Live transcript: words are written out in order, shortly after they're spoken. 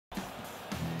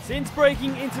Since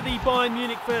breaking into the Bayern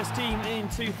Munich first team in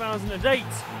 2008,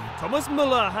 Thomas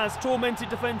Muller has tormented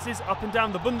defences up and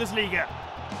down the Bundesliga.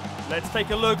 Let's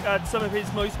take a look at some of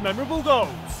his most memorable goals.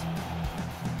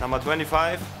 Number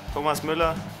 25, Thomas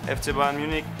Müller, FC Bayern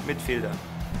Munich, midfielder.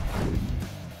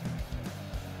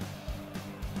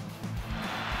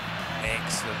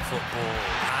 Excellent football,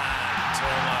 and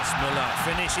Thomas Muller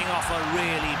finishing off a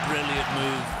really brilliant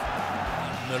move.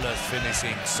 And Muller's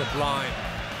finishing sublime.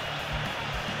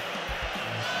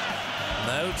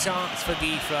 No chance for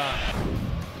Giefer.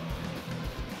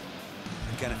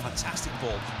 Again, a fantastic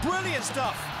ball. Brilliant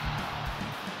stuff.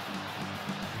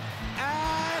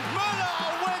 And Muller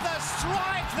with a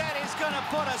strike that is going to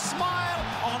put a smile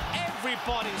on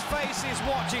everybody's faces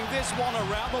watching this one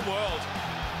around the world.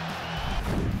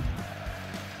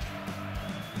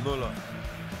 Muller.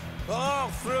 Oh,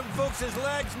 through Fuchs's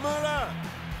legs, Muller.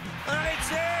 And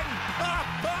it's in. Oh,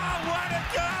 what a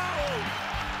goal!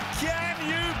 Can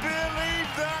you believe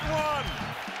that one?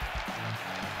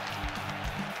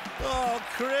 Oh,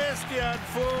 Christian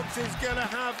Fuchs is going to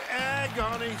have egg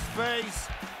on his face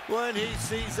when he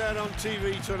sees that on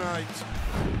TV tonight.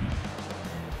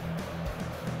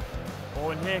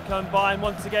 Oh, and here come Bayern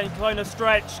once again, Clona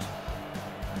stretched.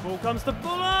 Ball comes to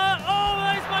Muller. Oh,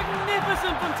 that is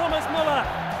magnificent from Thomas Muller.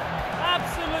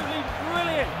 Absolutely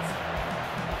brilliant.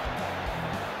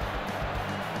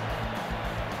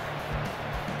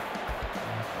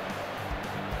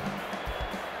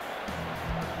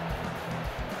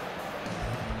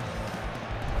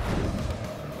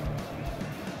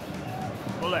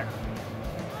 Muller.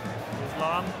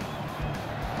 Islam.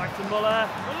 Back to Muller.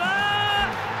 Muller!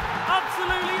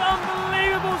 Absolutely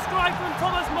unbelievable strike from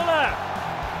Thomas Muller.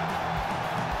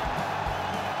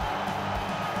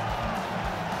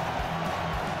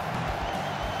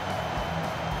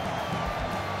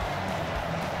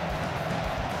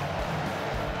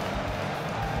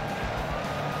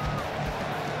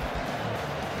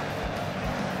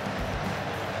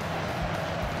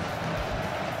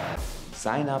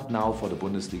 Sign up now for the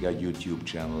Bundesliga YouTube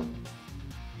channel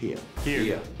here.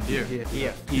 Here.